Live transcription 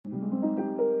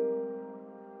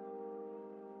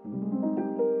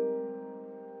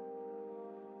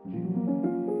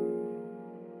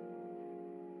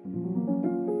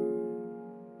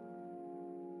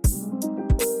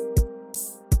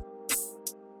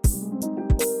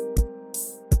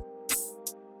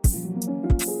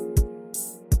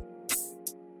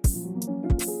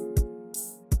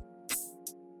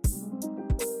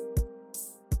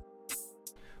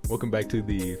Welcome back to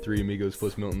the Three Amigos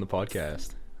plus Milton, the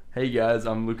podcast. Hey guys,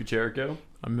 I'm Luca Cherico.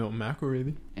 I'm Milton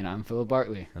McElravy. And I'm Philip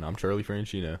Bartley. And I'm Charlie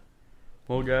Franchino.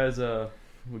 Well guys,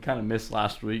 we kind of missed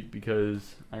last week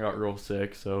because I got real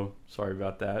sick, so sorry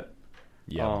about that.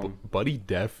 Yeah, Buddy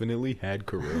definitely had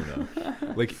corona.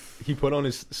 Like, he put on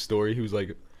his story, he was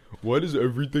like, why does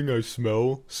everything I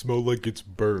smell like it's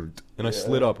burnt? And I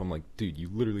slid up, I'm like, dude, you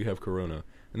literally have corona.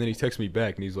 And then he texts me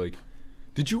back and he's like,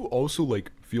 did you also, like,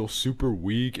 feel super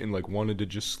weak and, like, wanted to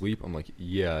just sleep? I'm like,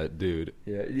 yeah, dude.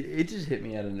 Yeah, it just hit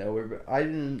me out of nowhere, but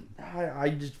I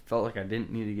just felt like I didn't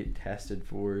need to get tested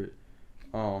for it.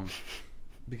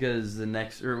 Because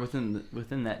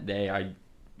within that day, I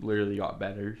literally got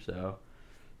better, so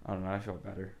I don't know, I felt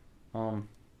better. I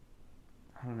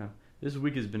don't know. This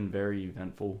week has been very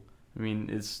eventful. I mean,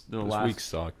 this week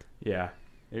sucked. Yeah,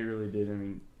 it really did. I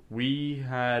mean, we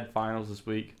had finals this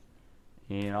week,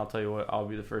 and I'll tell you what, I'll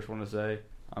be the first one to say,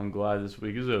 I'm glad this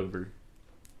week is over.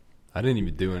 I didn't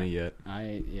even do any yet.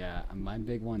 My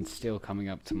big one's still coming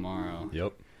up tomorrow.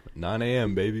 Yep. 9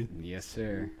 a.m., baby. Yes,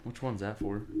 sir. Which one's that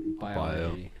for?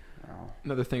 Biology. Oh.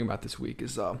 Another thing about this week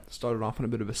is started off on a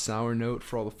bit of a sour note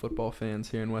for all the football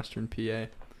fans here in Western PA.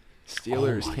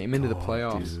 Steelers came into the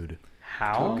playoffs. Dude.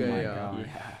 How?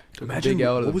 Took Imagine a big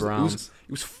L to the Browns.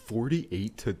 It was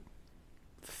 48 to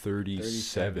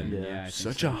 37. Yeah,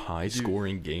 Such a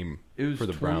high-scoring game for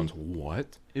the Browns.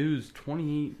 What? It was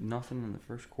 28-0 in the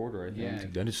first quarter, I think. Yeah.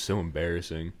 Dude, that is so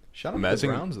embarrassing. Shout out to the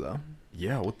Browns, though.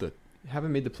 Yeah, what the...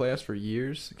 Haven't made the playoffs for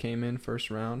years. Came in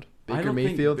first round. I Baker don't think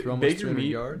Mayfield threw almost 300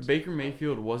 yards. Baker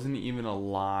Mayfield wasn't even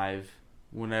alive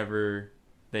whenever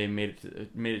they made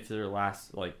it to their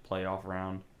last playoff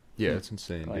round. Yeah, it's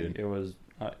insane, dude. It was.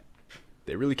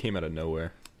 They really came out of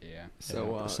nowhere. Yeah.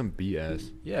 So some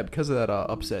BS. Yeah, because of that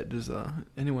upset, does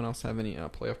anyone else have any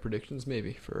playoff predictions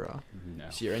maybe for No.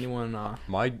 this year? Anyone?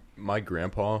 My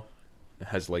grandpa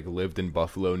has lived in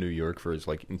Buffalo, New York for his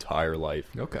entire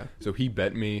life. Okay. So he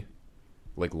bet me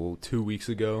 2 weeks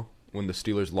ago when the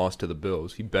Steelers lost to the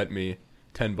Bills. He bet me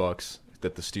 $10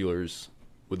 that the Steelers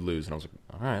would lose, and I was like,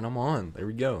 all right, I'm on. There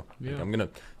we go. Yeah. I'm gonna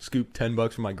scoop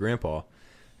 $10 from my grandpa,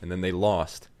 and then they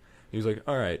lost. He was like,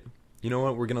 all right, you know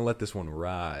what? We're gonna let this one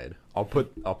ride. I'll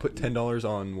put $10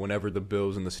 on whenever the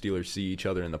Bills and the Steelers see each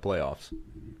other in the playoffs.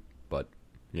 But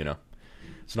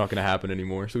it's not gonna happen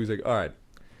anymore. So he's like, all right,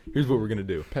 here's what we're gonna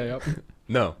do. Pay up.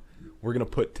 No, we're gonna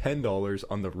put $10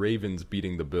 on the Ravens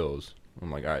beating the Bills. I'm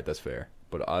like, all right, that's fair.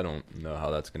 But I don't know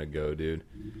how that's going to go, dude.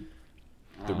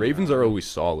 The Ravens are always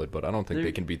solid, but I don't think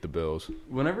they can beat the Bills.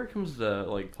 Whenever it comes to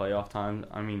playoff time,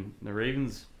 I mean the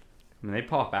Ravens, they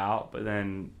pop out, but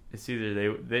then it's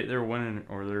either they're winning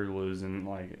or they're losing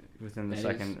within the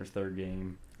second or third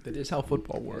game. That is how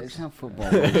football works. That's how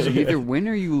football works. You either win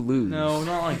or you lose. No,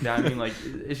 not like that. I mean,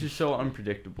 it's just so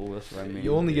unpredictable. That's what I mean.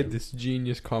 You only get this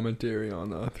genius commentary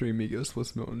on Three Amigos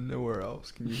plus Milton. Nowhere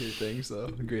else can you hear things,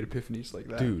 great epiphanies like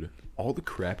that. Dude, all the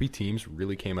crappy teams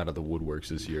really came out of the woodworks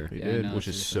this year, which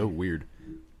is so weird.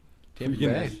 Tampa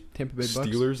Bay Bucks.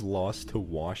 Steelers lost to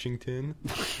Washington.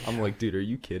 I'm like, dude, are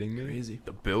you kidding me? Crazy.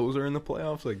 The Bills are in the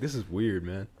playoffs? This is weird,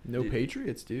 man. No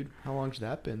Patriots, dude. How long's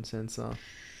that been since... I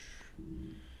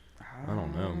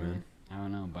don't know, man. I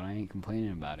don't know, but I ain't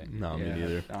complaining about it. No, me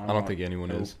neither. I don't think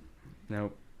anyone is.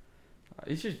 Nope.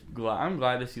 It's just I'm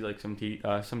glad to see some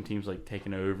teams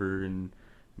taking over, and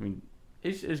I mean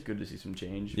it's good to see some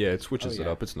change. Yeah, it switches it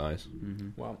up. It's nice. Mm-hmm.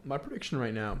 Well, my prediction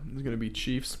right now is going to be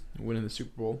Chiefs winning the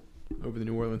Super Bowl over the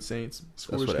New Orleans Saints.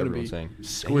 That's what everyone's saying.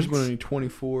 Score's going to be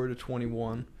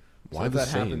 24-21. Why if the that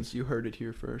Saints? happens, you heard it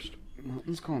here first.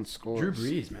 Milton's calling scores. Drew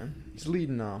Brees, man, he's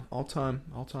leading all-time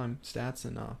stats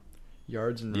and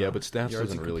yards and but stats yards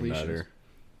doesn't and really completions. matter.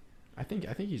 I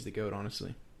think he's the GOAT,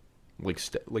 honestly.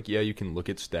 You can look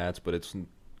at stats, but it's you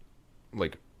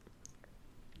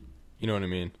know what I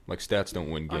mean. Stats don't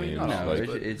win games.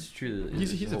 It's true.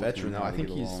 He's a veteran though. I think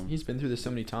he's been through this so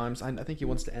many times. I think he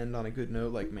wants to end on a good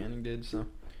note like Manning did. So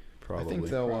probably. I think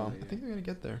they're gonna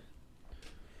get there.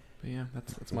 But yeah,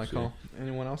 that's my call.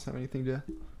 Anyone else have anything to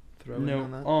throw in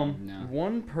on that? No.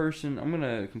 One person. I'm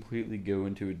gonna completely go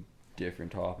into a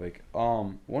different topic.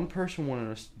 One person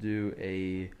wanted us to do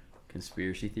a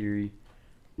conspiracy theory,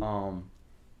 and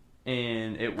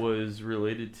it was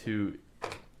related to,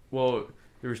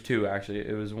 there was two actually.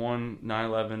 It was one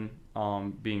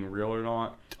 9/11 being real or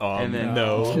not, and then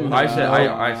no. I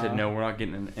said no, we're not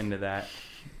getting into that.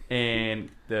 And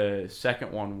the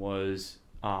second one was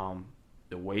the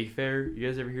Wayfair. You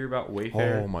guys ever hear about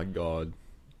Wayfair? Oh my god,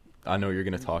 I know you're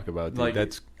gonna talk about, dude.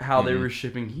 That's how they were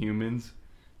shipping humans.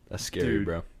 That's scary, Dude,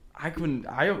 bro. I couldn't.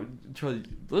 Charlie,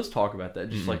 let's talk about that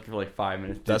just for 5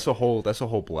 minutes. That's a whole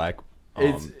black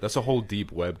That's a whole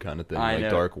deep web kind of thing, I like know.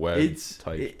 dark web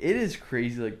type. It is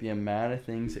crazy, like the amount of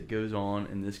things that goes on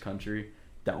in this country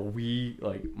that we,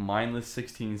 like mindless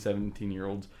 16,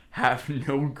 17-year-olds, have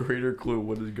no greater clue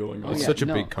what is going on. It's yeah, such a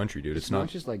no. big country, dude. It's not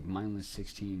just like mindless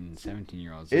 16,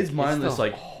 17-year-olds. It's mindless, the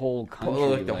like, whole country,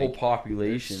 like the whole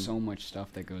population. There's so much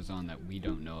stuff that goes on that we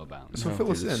don't know about. So No,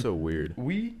 fill us Dude, it's in. so weird.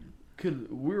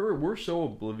 We're so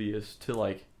oblivious to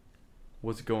like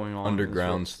what's going on.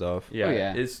 Underground stuff. Yeah, Oh,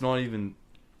 yeah. It's not even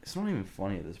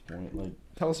funny at this point. Like,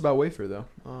 Tell us about Wayfair though.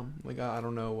 Like I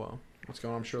don't know what's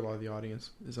going on. I'm sure a lot of the audience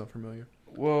is unfamiliar.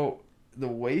 well, the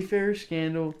Wayfair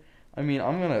scandal. I mean,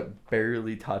 I'm gonna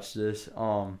barely touch this.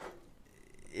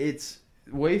 It's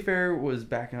Wayfair was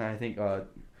back in I think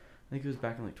it was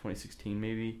back in like 2016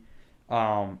 maybe.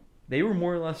 They were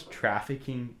more or less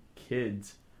trafficking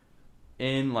kids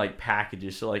in like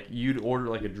packages. So like you'd order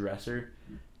like a dresser,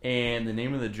 and the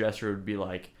name of the dresser would be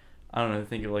like, I don't know,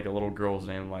 think of like a little girl's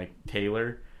name like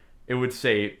Taylor. It would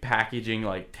say packaging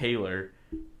like Taylor,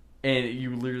 and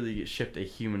you literally get shipped a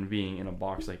human being in a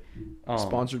box like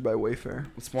Sponsored by Wayfair.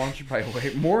 sponsored by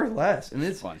more or less, and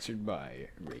it's Sponsored by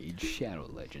Raid Shadow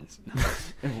Legends.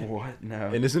 what no.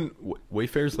 And isn't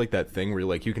Wayfair's like that thing where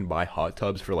like you can buy hot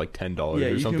tubs for like $10 Yeah, or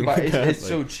you something can buy. like It's, that? it's Like,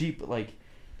 so cheap. But like,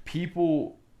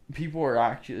 people are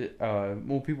actually.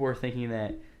 People are thinking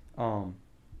that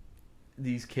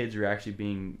these kids are actually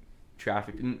being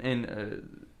trafficked, and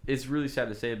it's really sad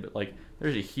to say, but like,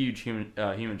 there's a huge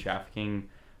human trafficking.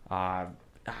 I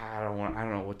don't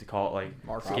know what to call it. Like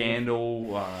Market. scandal.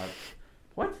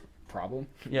 What? Problem?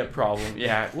 Yeah, problem.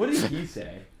 Yeah. What did he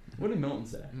say? What did Milton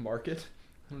say? Market.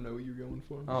 I don't know what you're going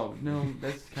for. Oh no,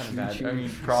 that's kind of bad. I mean,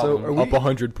 So problem. are we- up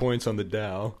 100 points on the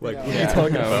Dow. Like, Yeah. what are Yeah, you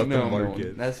talking no, about no, the Milton,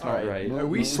 market? that's not right. Are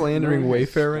we No, slandering no,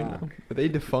 it's Wayfair right stock. now? Are they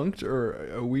defunct,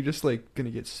 or are we just like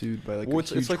gonna get sued by like Well, a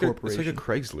it's huge like corporation? a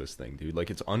Craigslist thing, dude. Like,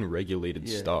 it's unregulated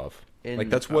Yeah. stuff. And- Like,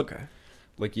 that's what. Okay.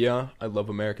 Like, yeah, I love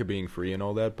America being free and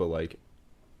all that, but like,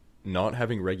 not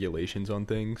having regulations on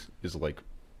things is like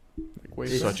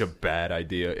Wayfair. such a bad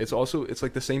idea. It's also it's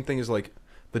like the same thing as like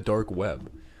the dark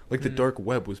web. Like the dark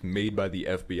web was made by the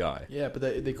FBI Yeah, but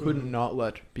they couldn't not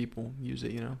let people use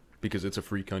it. You know. because it's a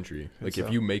free country. Like So-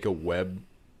 if you make a web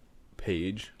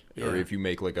page or Yeah. if you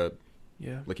make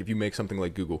Yeah. if you make something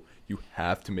like Google, you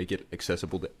have to make it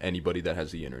accessible to anybody that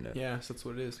has the internet. Yes, that's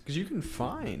what it is. Because you can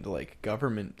find like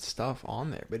government stuff on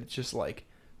there, but it's just like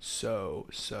so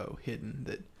hidden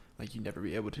that like you'd never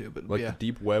be able to. But Like yeah, the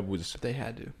deep web was they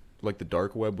had to. like the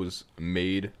dark web was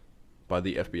made by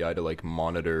the FBI to like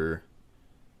monitor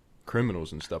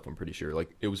criminals and stuff. I'm pretty sure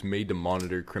like it was made to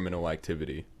monitor criminal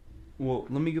activity. Well,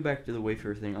 let me go back to the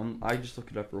Wayfair thing. I just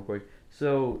looked it up real quick.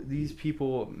 So these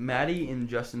people, Maddie and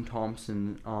Justin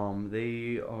Thompson,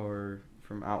 they are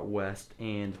from out west,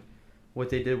 and what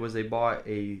they did was they bought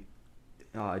a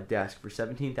desk for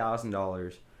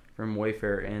 $17,000 from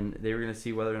Wayfair, and they were gonna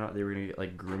see whether or not they were gonna get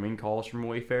like grooming calls from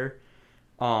Wayfair,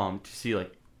 to see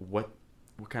like what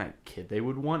kind of kid they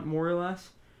would want, more or less.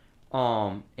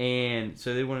 And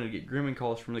so they wanted to get grooming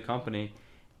calls from the company,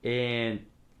 and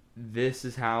this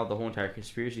is how the whole entire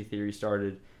conspiracy theory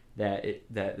started. That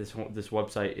this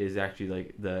website is actually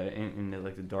like in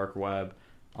the dark web,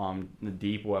 the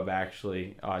deep web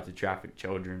actually, to traffic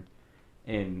children.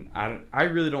 And I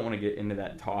really don't want to get into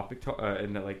that topic,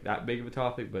 into like that big of a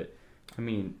topic, but I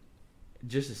mean,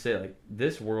 just to say like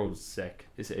this world's sick.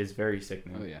 It's very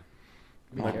sickening. Oh yeah.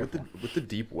 Be Like with careful. the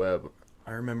deep web,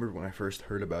 I remember when I first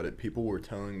heard about it, people were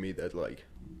telling me that like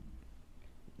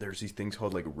there's these things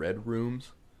called like red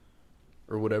rooms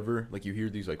or whatever. Like you hear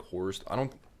these like horror. I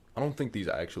don't think these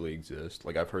actually exist.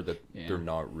 Like I've heard that Yeah. they're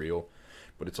not real,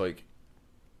 but it's like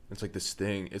this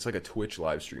thing. It's like a Twitch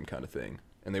live stream kind of thing,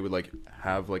 and they would like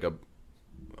have like a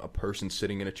person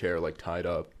sitting in a chair like tied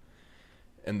up,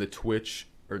 and the Twitch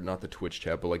or not the Twitch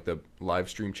chat, but like the live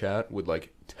stream chat would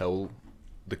like tell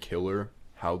the killer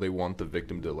how they want the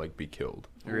victim to like be killed.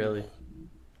 Really.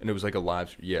 And it was like a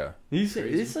live yeah. This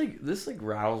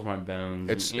rattles my bones.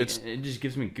 It just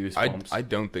gives me goosebumps. I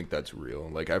don't think that's real.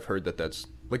 Like I've heard that's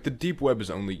like the deep web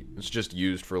is it's just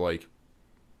used for like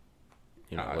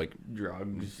like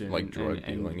drugs, like drug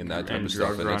dealing and that type of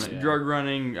drug stuff. And running, Yeah. drug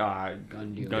running,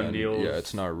 Gun dealing. gun deals. yeah,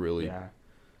 it's not really. Yeah.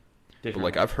 But Different.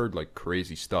 like I've heard like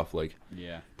crazy stuff like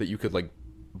Yeah. that you could like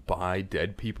buy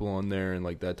dead people on there and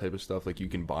like that type of stuff. Like you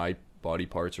can buy body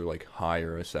parts or like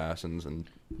hire assassons and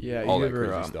Yeah, all you that ever,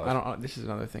 crazy stuff. I don't. This is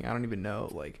another thing. I don't even know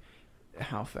like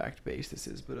how fact based this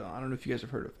is, but I don't know if you guys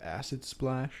have heard of Acid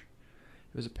Splash.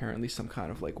 It was apparently some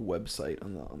kind of like website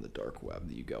on the dark web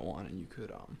that you go on and you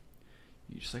could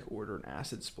you just like order an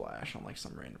acid splash on like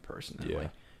some random person and Yeah.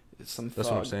 like some That's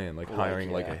what I'm thug, saying. Like or,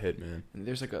 hiring like yeah. a hitman. And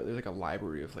there's like a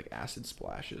library of like acid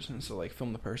splashes, and so like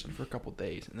film the person for a couple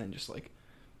days, and then just like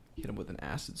hit them with an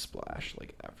acid splash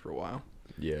like after a while.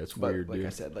 Yeah, it's But weird, like dude. I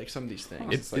said, like some of these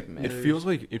things, It, it's like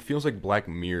it feels like Black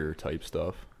Mirror type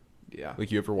stuff. yeah,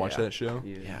 Like you ever watch Yeah. that show?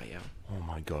 yeah. Oh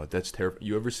my god, that's terrible.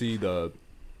 You ever see the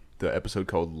episode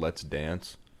called Let's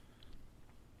Dance?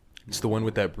 It's the one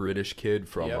with that British kid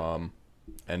from Yep.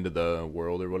 End of the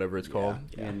World or whatever it's called.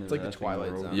 Yeah, And it's like the that's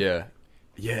Twilight World. Zone. Yeah.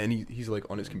 Yeah, and he's like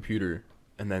on his computer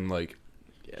and then like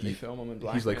Yeah, they He- film him in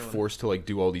black. he's like forced to like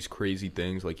do all these crazy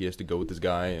things. Like he has to go with this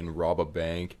guy and rob a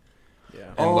bank. Yeah.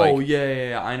 And, Oh like-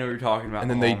 yeah, I know what you're talking about. And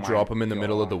then Oh they my drop him in the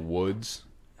middle of the God. woods,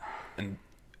 and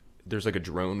there's like a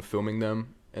drone filming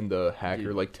them, and the hacker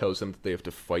Dude. like tells them that they have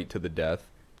to fight to the death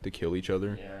to kill each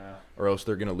other, Yeah. or else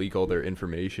they're gonna leak all their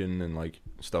information and like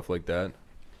stuff like that.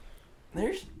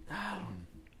 There's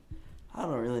I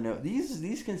don't really know.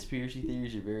 These conspiracy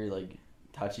theories are very like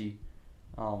touchy.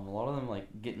 A lot of them like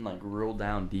getting like real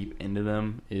down deep into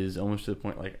them is almost to the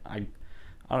point like I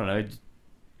don't know.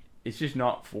 It's just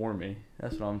not for me.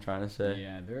 That's what I'm trying to say.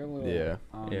 Yeah, they're a little. Yeah.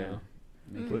 I don't Yeah. know.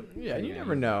 They Mm, could- yeah, you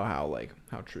never know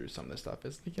how true some of this stuff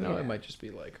is. Like, you know, Yeah. it might just be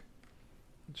like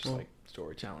Well- like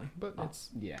storytelling, but it's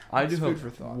Yeah. I It's do food have for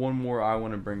thought. one more I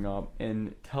want to bring up,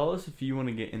 and tell us if you want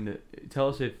to get into. Tell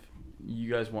us if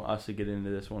you guys want us to get into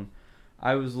this one.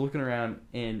 I was looking around,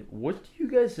 and what do you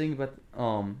guys think about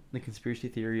the conspiracy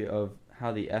theory of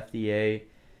how the FDA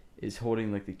is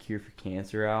holding like the cure for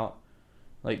cancer out?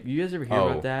 Like, you guys ever hear Oh.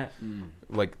 about that?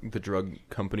 Like the drug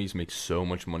companies make so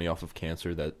much money off of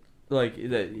cancer that Like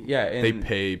that, yeah. And they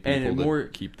pay people to more-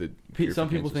 keep the. pe- cure some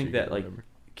for people cancer think secret that, or like, whatever.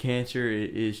 cancer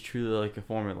is truly like a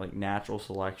form of like natural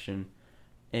selection,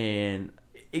 and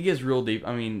it gets real deep.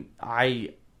 I mean,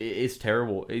 it's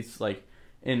terrible. It's like,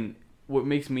 and what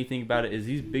makes me think about it is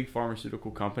these big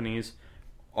pharmaceutical companies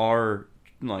are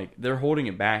like they're holding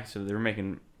it back, so they're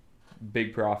making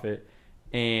big profit,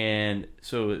 and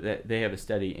so that they have a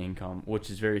steady income, which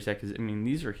is very sad. Because I mean,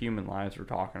 these are human lives we're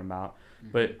talking about,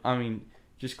 but I mean,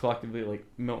 just collectively, like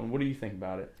Milton, what do you think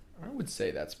about it? I would say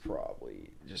that's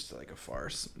probably just like a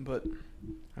farce, but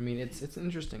I mean it's an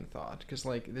interesting thought because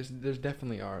like there's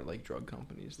definitely are like drug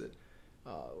companies that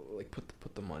like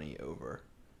put the money over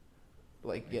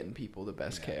like getting people the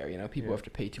best care. You know, people Yeah. have to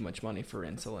pay too much money for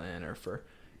insulin or for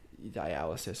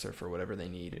dialysis or for whatever they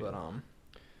need, Yeah. but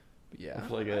yeah,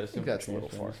 For, like, I a think simple that's a little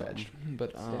far transplant or fetched.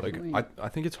 But Like Definitely. I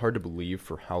think it's hard to believe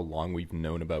for how long we've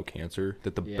known about cancer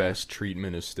that the Yeah. best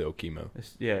treatment is still chemo.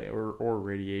 Yeah, or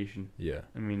radiation. Yeah.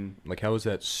 I mean, Like how is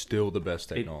that still the best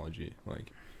technology?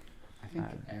 Like I think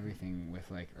I- everything with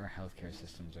like our healthcare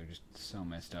systems are just so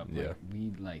messed up. Yeah. Like,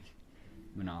 we like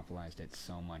monopolized it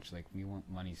so much. Like we want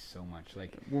money so much.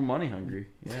 Like we're money hungry.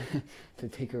 Yeah. to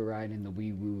take a ride in the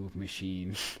wee woo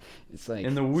machine, it's like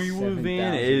And the wee woo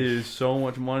van 7,000. is so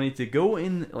much money to go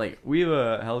in. Like, we have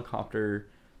a helicopter,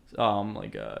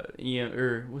 like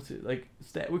or what's it like?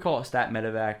 We call it Stat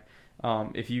Medevac.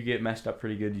 If you get messed up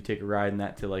pretty good, you take a ride in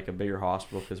that to like a bigger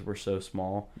hospital because we're so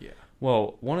small. yeah,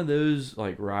 Well, one of those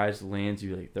like rides lands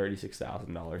you like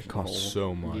 $36,000. it costs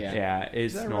so much. Yeah. Yeah,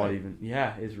 it's that not right? even.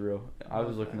 Yeah, it's real. I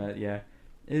was looking at it. Yeah,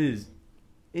 it is.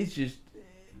 It's just.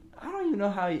 I don't even know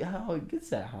how it gets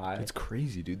that high. It's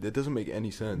crazy, dude. That doesn't make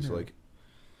any sense. No. Like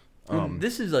And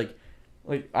this is like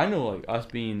I know like us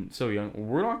being so young,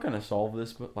 we're not gonna solve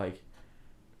this, but like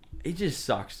it just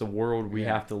sucks the world we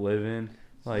Yeah. have to live in.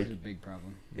 Like It's a big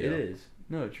problem. it Yeah. is.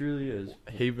 No, it truly is.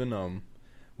 Haven,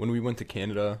 when we went to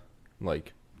Canada,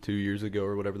 like 2 years ago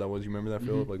or whatever that was, you remember that,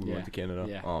 Philip? Mhm. Like we Yeah. went to Canada.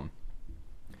 Yeah.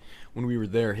 When we were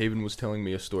there, Haven was telling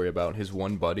me a story about his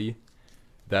one buddy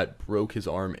that broke his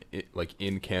arm like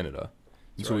in Canada.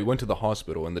 And so we Right. went to the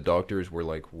hospital, and the doctors were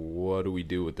like, "What do we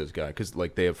do with this guy?" Because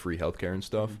like they have free healthcare and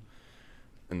stuff,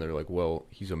 and they're like, "Well,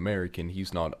 he's American.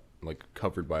 He's not like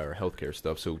covered by our healthcare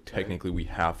stuff. So technically, we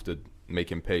have to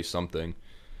make him pay something."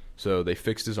 So they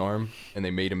fixed his arm, and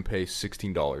they made him pay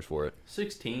 $16 for it.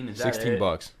 16 is that 16 it?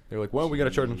 bucks. They're like, "Well, we got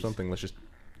to charge him Jeez. something. Let's just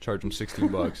charge him 16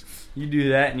 bucks." You do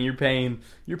that, and you're paying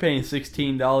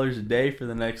 $16 a day for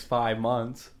the next 5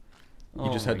 months. He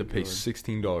just had to pay God.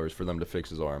 $16 for them to fix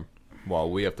his arm, while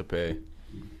we have to pay.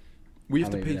 We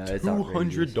have I to mean, pay it's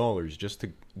outrageous. $200 just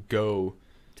to go.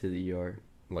 to the ER.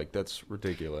 Like that's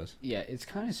ridiculous. Yeah, it's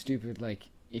kind of stupid. Like,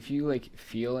 if you like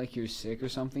feel like you're sick or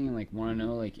something, and like want to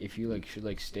know like if you like should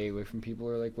like stay away from people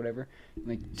or like whatever,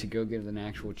 like to go get an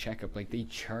actual checkup, like they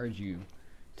charge you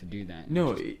to do that.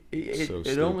 No, It's it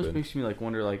So almost stupid. makes me like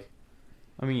wonder like,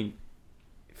 I mean,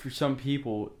 for some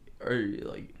people, or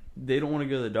like they don't want to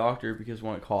go to the doctor because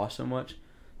it costs so much.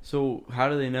 So how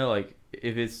do they know like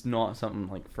if it's not something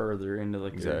like further into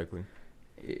like their- Exactly.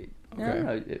 I Okay. don't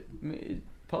know. It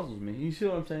puzzles me. You see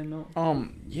what I'm saying, though?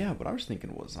 Yeah, what I was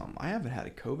thinking was, I haven't had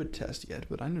a COVID test yet,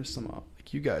 but I know some,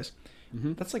 like you guys,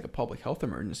 Mm-hmm. that's like a public health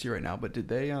emergency right now, but did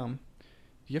they, do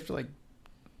you have to, like,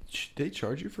 they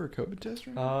charge you for a COVID test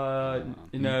right now?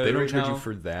 No, they don't right charge now, you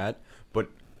for that, but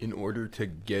in order to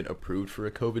get approved for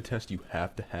a COVID test, you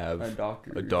have to have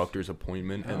a doctor's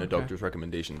appointment and Oh, a okay. doctor's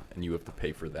recommendation, and you have to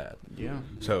pay for that. Yeah.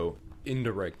 So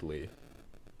indirectly,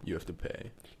 you have to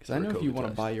pay. Because I for a know if you COVID want to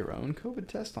test. buy your own COVID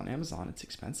test on Amazon, it's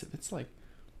expensive. It's like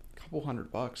a couple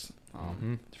 $100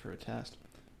 for a test.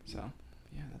 So,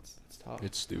 yeah, that's tough.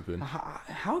 It's stupid.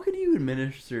 How could you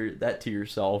administer that to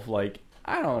yourself? Like,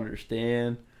 I don't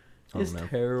understand. I don't It's know.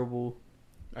 terrible.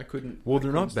 I couldn't. Well, I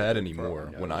they're couldn't not bad stick it for anymore.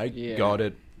 a When window. I Yeah. got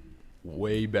it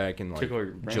way back in like Tickle your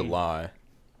brain. July,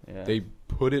 Yeah. they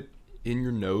put it in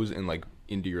your nose and like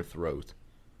into your throat.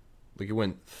 Like it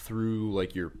went through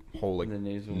like your whole like The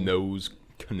nasal. nose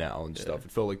canal and Yeah. stuff.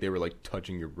 It felt like they were like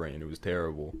touching your brain. It was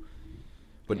terrible.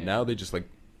 But Yeah. now they just like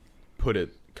put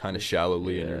it kind of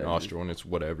shallowly in your Yeah. nostril, and it's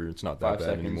whatever. It's not that 5 bad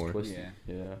seconds. anymore. Twist. Yeah.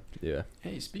 Yeah. Yeah.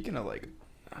 Hey, speaking of like,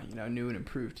 new and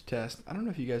improved test, I don't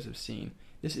know if you guys have seen.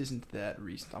 This isn't that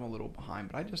recent. I'm a little behind,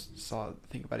 but I just saw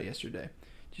think about it yesterday.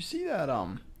 Did you see that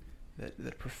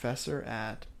that professor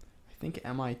at I think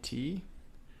MIT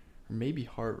or maybe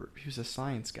Harvard? He was a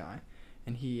science guy,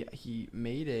 and he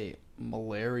made a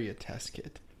malaria test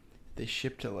kit. They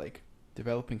shipped to like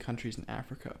developing countries in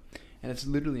Africa, and it's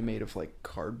literally made of like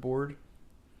cardboard.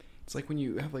 It's like when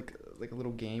you have like a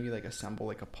little game, you like assemble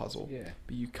like a puzzle. Yeah.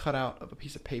 But you cut out of a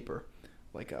piece of paper,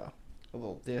 like a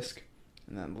little disc,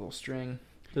 and then a little string.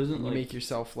 Doesn't And you like make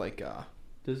yourself like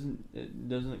doesn't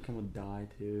it come with dye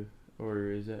too,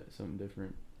 or is that something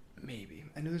different? maybe.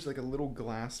 I know there's like a little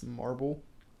glass marble,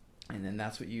 and then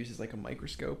that's what you use as like a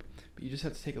microscope. But you just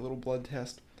have to take a little blood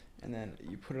test, and then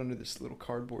you put it under this little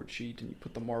cardboard sheet, and you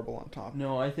put the marble on top.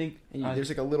 No, I think And there's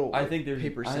like a little I think there's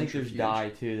paper I think there's centrifuge. dye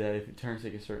too, that if it turns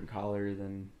like a certain color,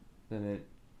 then it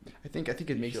I think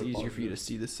it makes it Show easier for you to positive.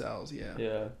 see the cells. Yeah.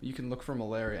 yeah. You can look for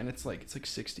malaria, and it's like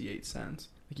 68 cents.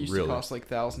 Like it used Really? to cost like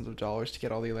thousands of dollars to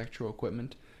get all the electro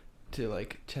equipment to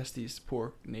like test these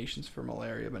poor nations for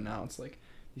malaria, but now it's like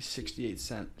these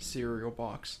 68-cent cereal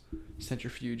box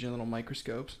centrifuge and little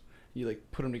microscopes. You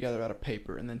like put them together out of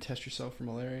paper and then test yourself for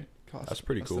malaria. It costs That's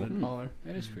pretty less than cool. $1.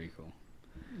 That is pretty cool.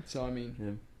 So I mean,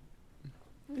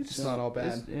 Yeah. it's not all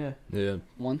bad. Yeah. Yeah.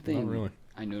 One thing Not really.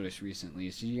 I noticed recently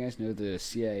is, did you guys know the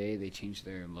CIA, they changed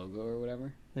their logo or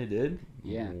whatever? They did.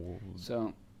 Yeah.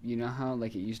 So, you know how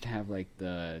like it used to have like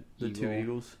the Two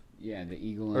eagles. Yeah, the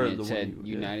eagle, Or and the it one said eagle,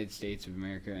 yeah. United States of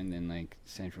America, and then like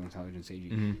Central Intelligence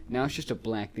Agency. Mhm. Now it's just a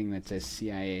black thing that says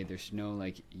CIA. There's no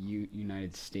like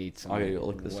United States I gotta go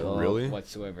look this up. Really?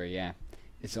 whatsoever. Yeah,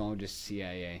 it's all just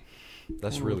CIA.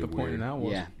 That's I wonder really what the point weird. in that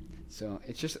was. Yeah, so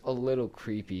it's just a little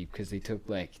creepy because they took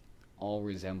like all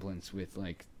resemblance with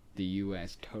like the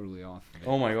U.S. totally off of it.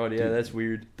 Oh my god, yeah, Dude. that's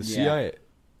weird. The Yeah. CIA.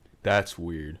 That's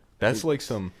weird. That's like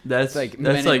some. That's like like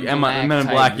Men that's in like Black Men in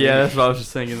type Black. Yeah, movie. that's what I was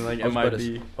just thinking. Like I was about to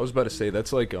MIB. I was about to say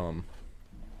that's like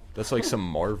some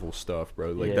Marvel stuff,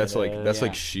 bro. Like that's like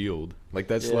Yeah. Shield. Like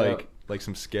that's Yeah. like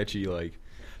some sketchy like.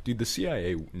 Dude, the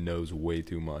CIA knows way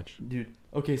too much. Dude,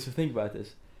 okay, so think about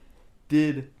this.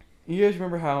 Did you guys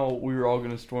remember how we were all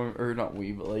gonna storm, or not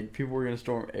we, but like people were gonna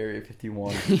storm Area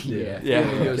 51? Yeah. Yeah,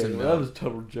 Videos okay, and well, that was a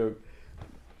total joke.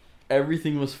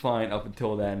 Everything was fine up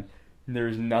until then. There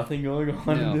was nothing going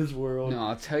on No. in this world. No,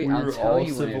 I'll tell we you. I'll were tell all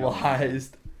you when it all.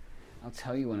 civilized. I'll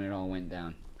tell you when it all went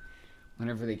down.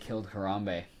 Whenever they killed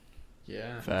Harambe.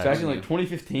 Yeah. Facts. Back in like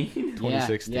 2015.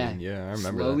 2016. Yeah, Yeah, I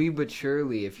remember Slowly but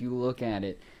surely, if you look at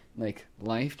it, like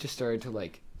life just started to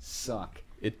like suck.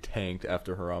 that. It tanked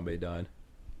after Harambe died.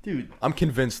 Dude, I'm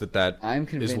convinced that I'm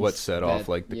convinced is what set off that-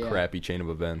 like the yeah, crappy chain of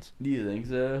events. do you think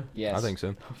so? Yes, I think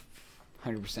so.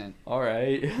 100%. All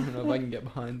right. I don't know if I can get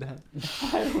behind that.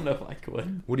 I don't know if I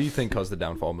could. What do you think caused the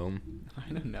downfall, Milton?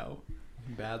 I don't know.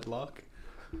 Bad luck.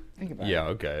 Think about Yeah,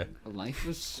 okay. it. Life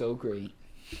was so great.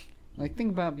 Like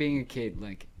think about being a kid.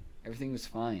 Like everything was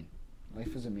fine.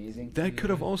 Life was amazing. That could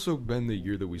have also been the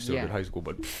year that we started Yeah. high school,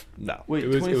 but no. Wait, it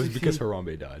was 2016? because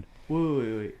Harambe died.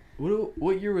 Wait.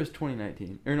 What year was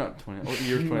 2019? Or not 20? What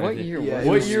year was 2019? What year Yeah, was it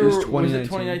What was- year it was was 2019. it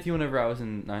 2019 whenever I was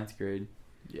in 9th grade?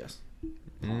 Yes.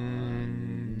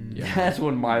 Yeah. That's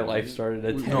when my life started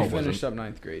to We tank. No, it finished wasn't. up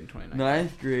 9th grade in 2019.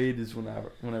 9th grade is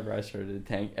whenever I started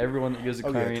to tank. Everyone that goes to Oh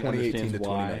yeah, Clarion 2018 understands to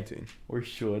why. 2019. Or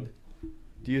should.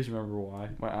 Do you guys remember why?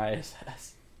 My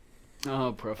ISS.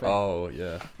 Oh, perfect. Oh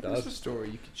yeah, That's a story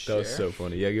you could that share. was so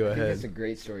funny. Yeah, go I think that's a ahead.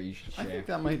 great story you should I share. think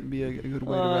that might be a good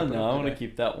way to wrap it No, up I want to today.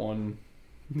 keep that one.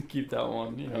 Keep that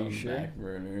one. You Are know, you sure? back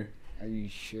burner. Are you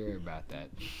sure about that?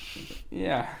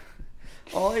 Yeah.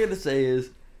 All I gotta say is,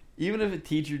 even if a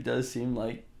teacher does seem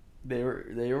like they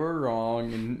were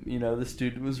wrong and the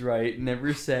student was right,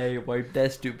 never say wipe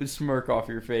that stupid smirk off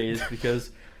your face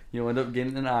because you'll end up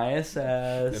getting an ISS.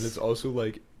 And it's also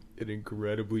like an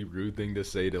incredibly rude thing to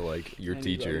say to like your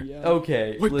teacher.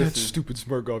 Okay, Wipe listen, that stupid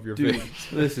smirk off your dude,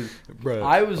 face. listen. Bro,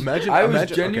 I was imagine,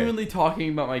 genuinely talking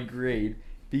about my grade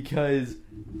because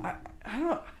I don't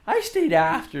know, I stayed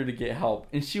after to get help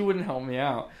and she wouldn't help me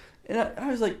out. And I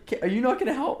was like, "Are you not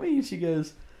gonna help me?" And she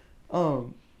goes,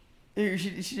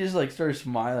 she just like started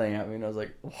smiling at me, and I was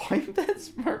like, "Wipe that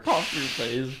smirk off your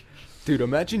face." Dude,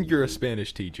 imagine you're a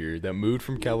Spanish teacher that moved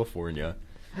from California.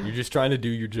 You're just trying to do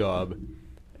your job,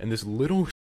 and this little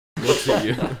looks at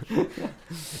you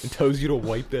and tells you to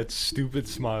wipe that stupid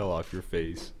smile off your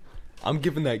face. I'm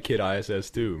giving that kid ISS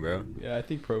too, bro. Yeah, I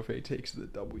think Profe takes the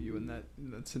W in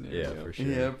that scenario. Yeah, for sure.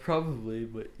 Yeah, probably,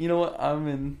 but you know what? I'm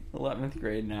in 11th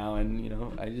grade now,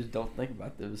 and I just don't think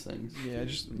about those things. Yeah,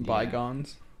 just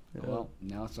bygones. Yeah. Well,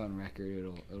 now it's on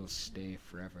record. It'll stay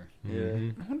forever. Yeah.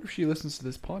 Mhm. I wonder if she listens to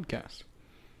this podcast.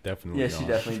 Definitely Yeah, not. she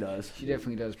definitely does. She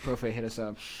definitely does. Profe, hit us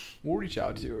up. We'll reach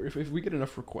out to her. If we get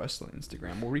enough requests on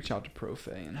Instagram, we'll reach out to Profe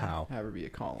and How? have her be a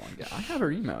call-on guy. I have her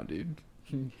email, dude.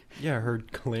 Yeah, her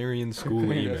Clarion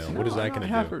school email. What is that going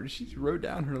to do? She wrote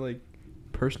down her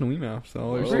personal email. So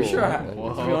I'm there's- pretty sure. To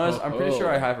Whoa. be honest, I'm pretty sure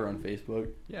I have her on Facebook.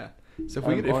 Yeah. So if I'm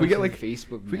we get honestly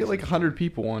Facebook, if we get like 100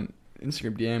 people on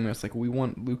Instagram DMing us like we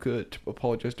want Luca to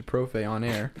apologize to Profe on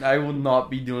air. I will not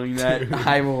be doing that.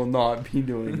 I will not be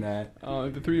doing that.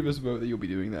 If the three of us vote that you'll be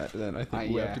doing that, then I think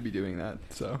we yeah. have to be doing that.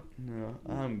 So No,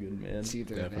 I'm good, man. it's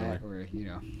either Definitely. that or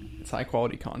it's high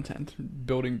quality content,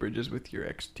 building bridges with your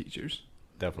ex teachers.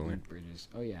 Definitely. bridges.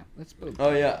 Oh yeah, let's build.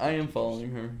 Oh yeah, I am following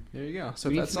her. There you go. So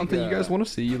We if need that's to make something you guys a- want to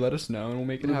see, you let us know and we'll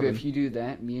make it Luca, happen. if you do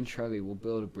that, me and Charlie will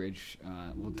build a bridge.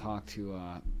 We'll talk to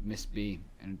Miss B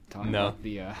and talk No, about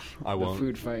the I the won't.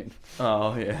 food fight.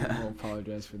 Oh yeah. We'll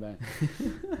apologize for that.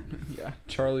 Yeah,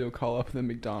 Charlie will call up the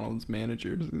McDonald's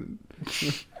managers.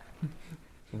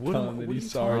 What, Tell him that are he's you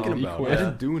sorry talking that he about? quit. I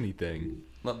didn't do anything.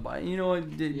 But you know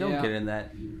what? Don't Yeah. get in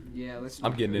that. Yeah, let's.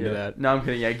 I'm getting into Yeah. that. No, I'm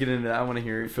kidding. Yeah, get into that. I want to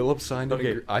hear it. Philip signed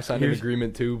Okay, I signed an here's-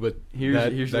 agreement too, but here's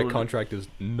that the that little- contract is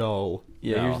null.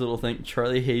 Yeah, now. here's a little thing.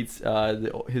 Charlie hates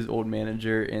his old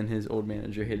manager, and his old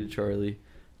manager hated Charlie.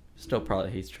 Still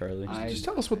probably hates Charlie. Just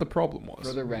tell us what the problem was.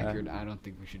 For the record, I don't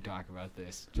think we should talk about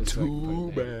this. Just so I can Too put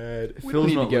it there. bad. We Phil's don't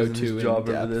need not to go losing his too in job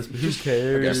over depth. this, but who Just-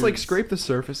 cares? Just like scrape the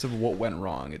surface of what went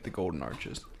wrong at the Golden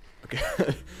Arches. Okay.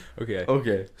 Okay.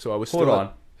 Okay, So I was hold still on.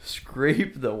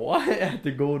 Scrape the what at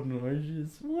the Golden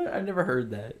Arches? What? I've never heard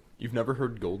that. You've never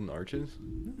heard Golden Arches?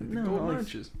 The No, Golden like-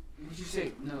 Arches. What'd you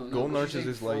say? No, Golden what'd you Arches say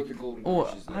is for like- the Golden Oh,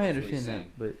 Arches, I that's understand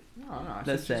what that, he's but No,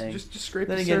 That's saying. just scrape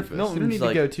Then the again, surface. Milton's You don't need like,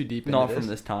 to go too deep into not this. from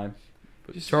this time.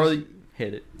 Just- Charlie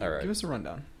hit it. All right. Give us a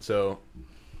rundown. So,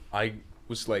 I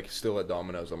was like still at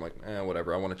Domino's. I'm like,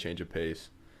 whatever. I want to change of pace.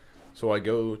 So I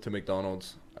go to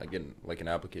McDonald's. I get like an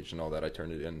application, all that. I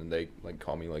turn it in, and they like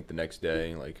call me like the next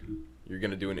day. Like, you're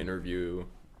gonna do an interview,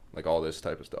 like all this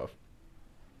type of stuff.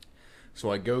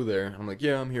 So I go there. I'm like,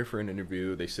 yeah, I'm here for an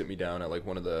interview. They sit me down at like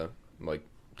one of the like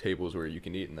tables where you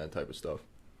can eat and that type of stuff.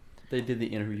 They did the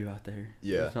interview out there.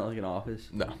 Yeah. It's not like an office.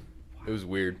 No, it was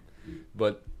weird,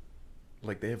 but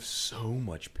like they have so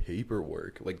much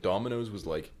paperwork. Like Domino's was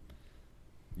like,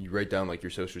 you write down like your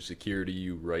social security,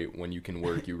 you write when you can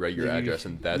work, you write your They give you- address,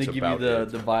 and that's they give about you the,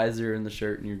 it. the visor and the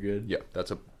shirt, and you're good. Yeah,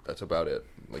 that's about it.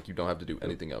 Like you don't have to do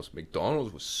anything else.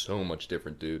 McDonald's was so much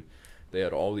different, dude. They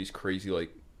had all these crazy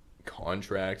like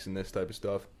contracts and this type of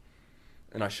stuff,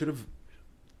 and I should have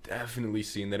definitely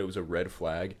seen that it was a red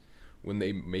flag when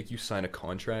they make you sign a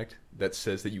contract that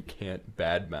says that you can't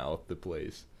badmouth the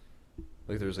place.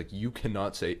 Like there's like you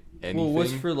cannot say anything. Well,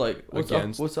 what's for like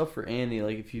against- what's up for Andy?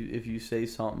 Like if you say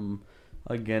something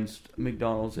against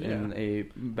McDonald's in a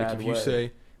like bad if way, you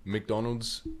say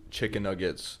McDonald's chicken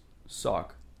nuggets,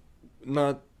 suck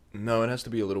no, it has to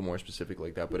be a little more specific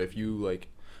like that. But if you like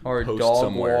or post dog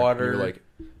somewhere, water, you're like,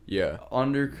 yeah,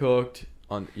 undercooked.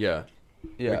 yeah.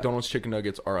 Yeah, McDonald's chicken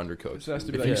nuggets are undercooked. So it has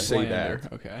to be If like you a say slander.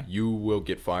 that, Okay. you will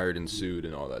get fired and sued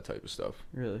and all that type of stuff.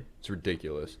 really. It's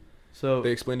ridiculous. So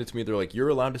They explained it to me. They're like, you're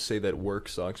allowed to say that work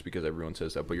sucks because everyone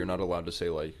says that, but you're not allowed to say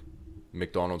like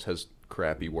McDonald's has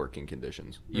crappy working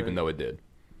conditions, even Right. though it did.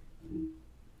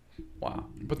 wow.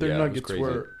 But their Yeah, it was nuggets crazy.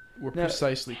 were Now-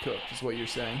 precisely cooked, is what you're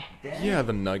saying. Yeah,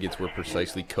 the nuggets were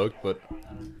precisely cooked, but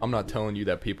I'm not telling you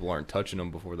that people aren't touching them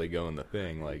before they go in the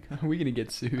thing. Like, We're gonna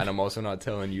get sued. and I'm also not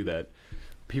telling you that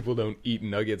people don't eat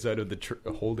nuggets out of the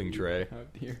holding tray. Oh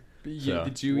dear. So-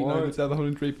 Did you know it's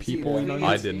 103 people? See, You the know, thing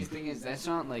I is- didn't. The thing is, that's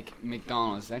not like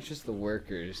McDonald's. That's just the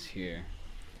workers here.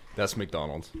 That's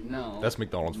McDonald's. No. That's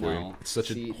McDonald's for you. No. It's such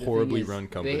See, a the thing horribly is, run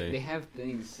company. They have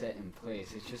things set in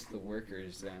place. It's just the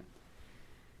workers that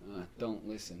don't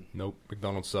listen. Nope,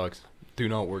 McDonald's sucks. Do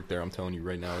not work there. I'm telling you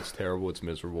right now, it's terrible. It's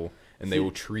miserable, and See, they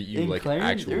will treat you in like Clarendon,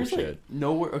 actual there's, shit. Like,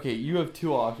 nowhere. Okay, you have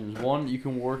two options. One, you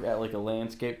can work at like a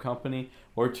landscape company,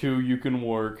 or two, you can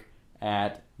work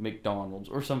at McDonald's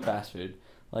or some fast food.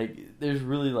 Like, there's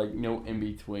really like no in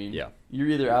between. Yeah. You're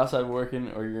either outside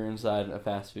working or you're inside a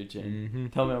fast food chain. Mm-hmm.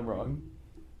 Tell me I'm wrong.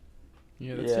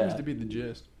 yeah, that Yeah. seems to be the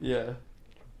gist. Yeah.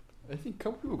 I think a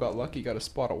couple people got lucky, got a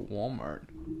spot at Walmart.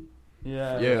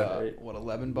 Yeah. Yeah. right. What,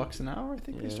 $11 an hour? I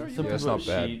think Yeah, they start you some Yeah, at? that's people not at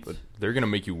bad, Sheetz. but they're gonna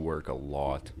make you work a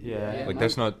lot. Yeah. Yeah, Like my-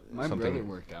 that's not My something. brother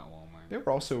worked at Walmart. They were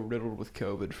also riddled with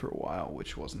COVID for a while,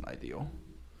 which wasn't ideal.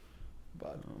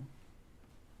 But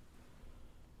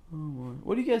Oh, boy.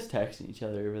 What are you guys texting each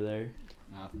other over there?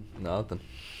 Nothing. Nothing.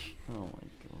 Oh my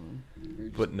god. We're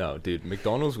just- But no, dude,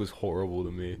 McDonald's was horrible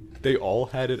to me. They all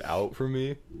had it out for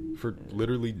me for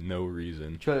literally no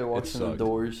reason. Charlie walks in the sucked.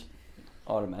 doors,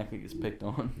 automatically gets picked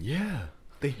on. Yeah,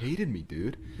 they hated me,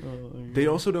 dude. Oh, They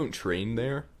also don't train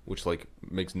there, which like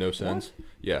makes no sense.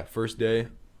 Yeah, first day,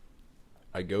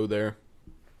 I go there.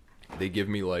 They give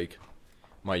me like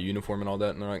my uniform and all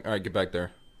that, and they're like, "All right, get back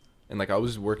there." And like I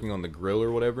was working on the grill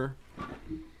or whatever,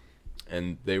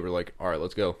 and they were like, "All right,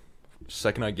 let's go."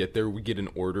 Second I get there, we get an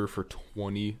order for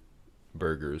 20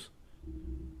 burgers,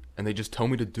 and they just tell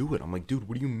me to do it. I'm like, "Dude,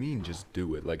 what do you mean, just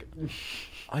do it?" Like,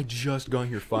 I just got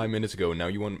here 5 minutes ago, and now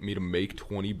you want me to make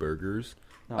 20 burgers?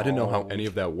 I didn't know how No. any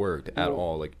of that worked at Well,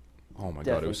 all. Like, oh my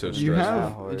god, it was so definitely do you stressful.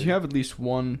 stressful. have? Did you have at least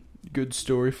one good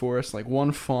story for us? Like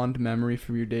one fond memory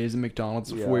from your days at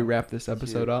McDonald's before we Yeah. wrap this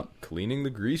episode up? Cleaning the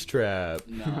grease trap.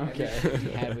 No, Okay. everything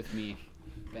he had with me.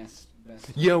 Best.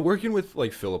 Yeah, working with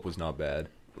like Philip was not bad.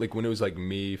 Like when it was like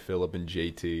me, Philip, and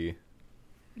JT,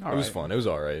 it was fun. It was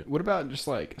all right. What about just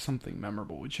like something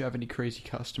memorable? Did you have any crazy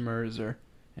customers or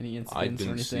any incidents I or didn't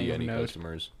anything see of any note?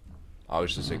 customers. I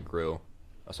was just at grill.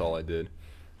 That's all I did.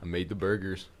 I made the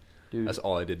burgers. Dude, That's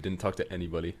all I did. Didn't talk to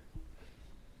anybody.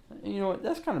 you know what?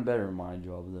 That's kind of better than my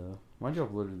job, though. My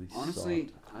job literally Honestly,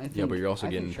 I think. Yeah, but you're also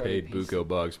I think getting Charlie paid paints- buco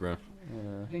bucks, bro. sucked.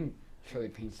 Yeah. I think Charlie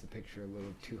paints the picture a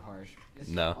little too harsh. It's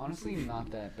No. honestly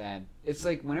not that bad. It's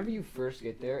like whenever you first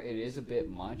get there, it is a bit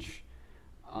much.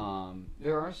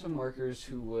 There are some workers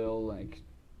who will like.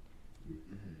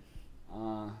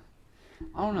 I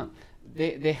don't know.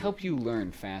 They help you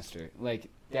learn faster. Like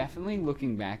definitely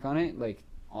looking back on it, like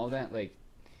all that like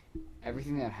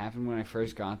everything that happened when I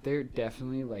first got there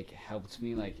definitely like helped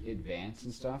me like advance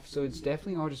and stuff. So it's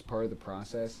definitely all just part of the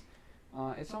process.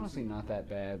 It's honestly not that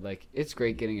bad. Like it's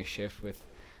great getting a shift with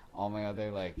all my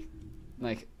other like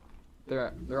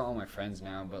they're all my friends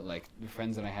now, but like the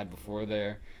friends that I had before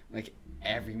there, like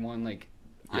everyone like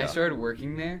I Yeah. started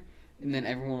working there and then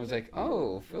everyone was like,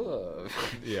 "Oh, Philip,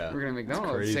 Yeah. we're gonna it's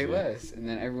McDonald's, say crazy. less," and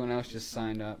then everyone else just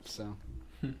signed up. So,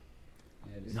 yeah,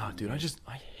 just- Nah, dude,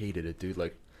 I hated it, dude.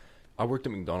 Like, I worked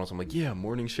at McDonald's. I'm like, yeah,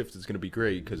 morning shift is gonna be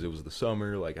great because it was the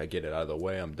summer. Like, I get it out of the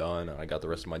way. I'm done. And I got the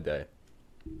rest of my day.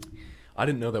 I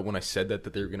didn't know that when I said that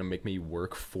they were gonna make me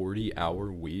work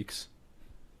 40-hour weeks.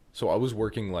 So I was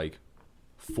working like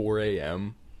 4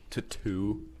 a.m. to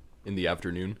 2 in the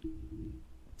afternoon,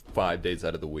 5 days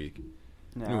out of the week.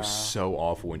 And it was so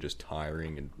awful and just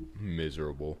tiring and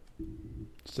miserable.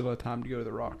 Still had time to go to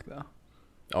the Rock though.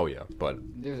 Oh yeah, but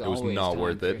There's it was always not time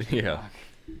worth for it. a Yeah. walk.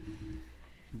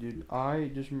 Dude,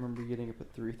 I just remember getting up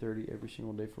at 3:30 every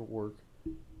single day for work.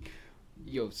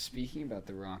 Yo, speaking about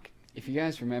The Rock, if you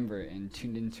guys remember and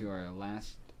tuned into our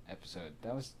last episode,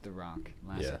 that was The Rock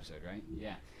last Yeah. episode, right?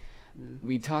 Yeah.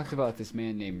 We talked about this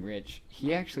man named Rich.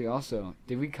 He actually also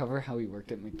did we cover how he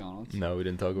worked at McDonald's? No, we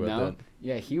didn't talk about No? that.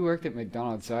 Yeah, he worked at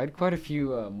McDonald's. So I had quite a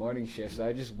few morning shifts.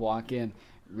 I just walk in.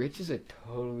 Rich is a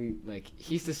totally like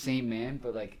he's the same man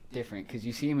but like different because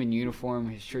you see him in uniform.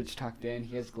 His shirt's tucked in.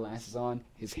 He has glasses on.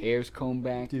 His hair's combed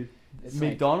back. Dude, It's like-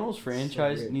 McDonald's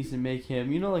franchise weird. needs to make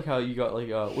him. You know, like how you got like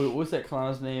what's that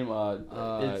clown's name?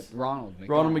 It's Ronald.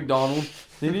 Ronald McDonald.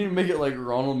 They need to make it like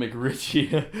Ronald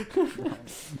McRitchie.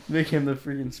 Make him the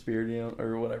freaking spirit animal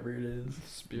or whatever it is.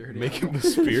 Spirit. Make him animal. the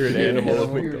spirit animal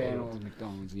of Weird McDonald's. animal of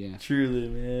McDonald's. Yeah. Truly,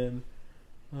 man.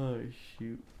 Oh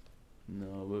shoot.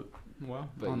 No, but Well,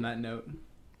 But- on that note,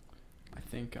 I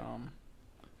think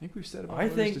we've said about I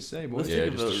what there is think- to say, let's boys. take Yeah, a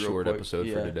just a vote real short quick. episode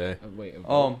for Yeah. today. Wait.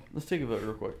 let's take a vote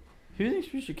real quick. Who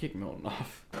thinks we should kick Milton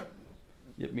off?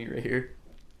 Yep, me right here.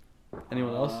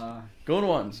 Anyone else? Going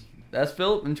once. That's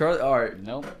Philip and Charlie. All right.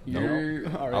 Nope. You're,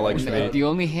 All right. I like And Spade. the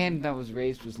only hand that was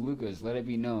raised was Luca's. Let it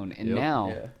be known. And Yep.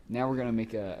 Yeah. now we're gonna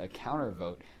make a counter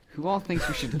vote. Who all thinks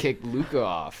we should kick Luca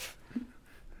off?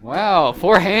 Wow,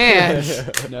 4 hands.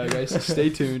 No, guys, stay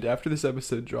tuned. After this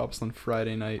episode drops on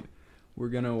Friday night, we're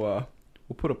gonna we'll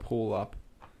put a poll up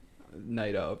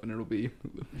night of, and it'll be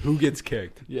Who gets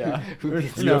kicked? yeah. Who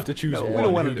gets- You have to choose we one.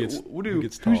 don't want Who to gets- do. We'll who do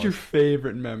gets who's your tossed?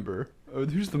 favorite member? Or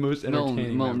who's the most entertaining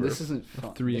Milton, member? this isn't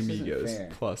fun. Three This isn't Amigos fair.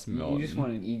 plus You Milton. just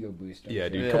want an ego boost. don't Yeah, you?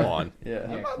 dude, Yeah. come on. Yeah. I'm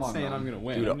Yeah, not come on, saying man. I'm gonna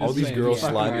win. Dude, I'm all just these saying girls it's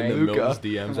not sliding gonna into be Luka. Milton's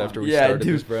DMs Come after on. we Yeah, started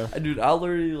dude. this, bro. Dude, I'll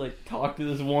literally like talk to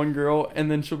this one girl,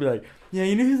 and then she'll be like, "Yeah,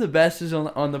 you know who the best is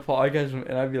on the podcast?"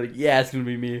 And I'd be like, "Yeah, it's gonna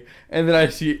be me." And then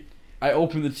I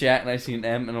open the chat and I see an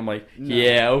M, and I'm like, No.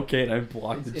 "Yeah, okay," and I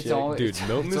block the It's chick. always, Dude, it's,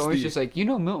 Milton it's is always the- just like, you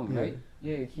know Milton, right?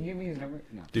 Yeah, can you give me his number?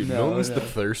 No. Dude, No, Milton's no. the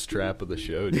thirst trap of the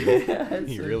show, dude. That's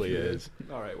He so really true. is.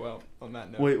 All right. Well, on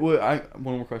that note. Wait, one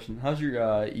more question. How's your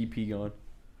EP going?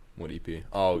 What EP?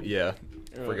 Oh, yeah.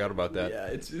 Forgot about that.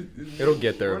 Yeah, It'll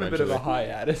get there we're on a bit of a eventually.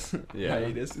 hiatus. Yeah.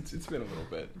 Hiatus. It's been a little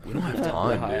bit. We don't have The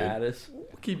time, dude. hiatus. We'll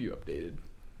keep you updated.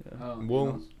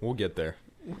 Oh, We'll get there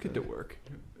We'll get to work.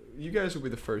 You guys will be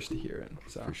the first to hear it.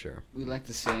 So for sure. we'd like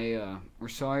to say we're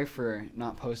sorry for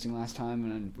not posting last time,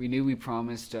 and we knew we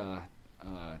promised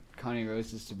Connie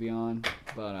Roses to be on,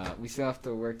 but we still have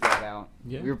to work that out.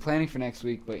 yeah. We were planning for next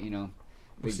week, but We'll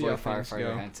Big see Boy how things Firefighter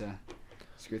go. had to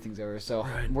screw things over. So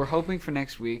Right. we're hoping for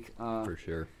next week. For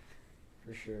sure.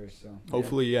 For sure. So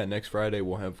Hopefully, yeah, next Friday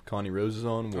we'll have Connie Roses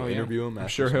on. We'll Oh, yeah. interview him. I'm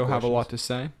ask sure him some he'll have a lot questions. to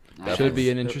say. Definitely. Should be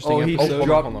an interesting he episode. just hold on,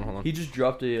 dropped. hold on. He just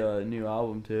dropped a new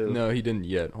album too. No, he didn't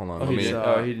yet. Hold on. Oh, Let he, me,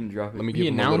 didn't, he didn't drop it. let me He give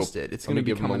him a announced little. it. It's let going me to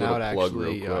be give him a coming little out plug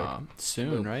real actually quick. soon,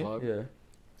 Little right? plug. Yeah.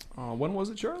 When was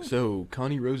it, Charlie? So,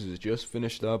 Connie Roses just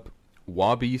finished up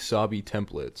Wabi Sabi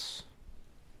Templates.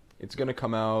 It's going to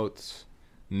come out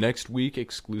next week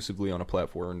exclusively on a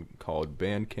platform called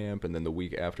Bandcamp, and then the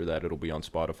week after that it'll be on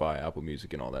Spotify, Apple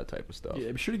Music, and all that type of stuff.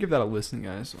 Yeah, be sure to give that a listen,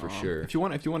 guys. For sure. If you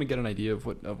want to get an idea of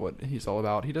what he's all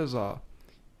about, he does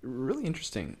really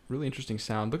interesting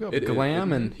sound. Look up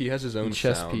Glam and he has his own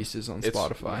chess sound. pieces on It's-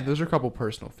 Spotify. Those are a couple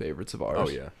personal favorites of ours. Oh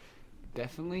yeah,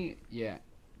 Definitely, yeah.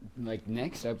 Like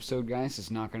next episode, guys, is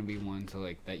not going to be one to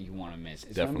like that you want to miss.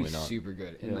 It's going Definitely to be not. super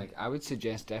good, and Yeah. like I would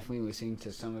suggest definitely listening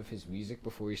to some of his music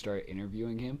before you start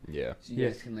interviewing him, yeah. so you Yeah.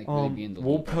 guys can like really be in the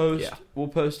We'll loop. post. Yeah. We'll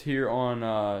post here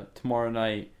on tomorrow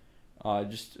night.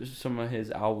 Just some of his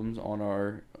albums on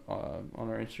our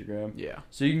Instagram, Yeah.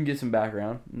 so you can get some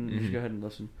background. And Mhm. Just go ahead and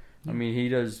listen. I mean, he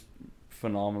does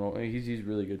phenomenal. He's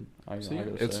really good. I So, yeah,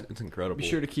 gotta It's say. it's incredible. Be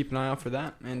sure to keep an eye out for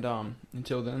that. And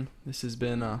until then, this has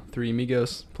been Three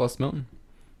Amigos plus Milton.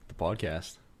 the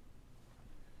podcast.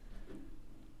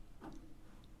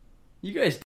 You guys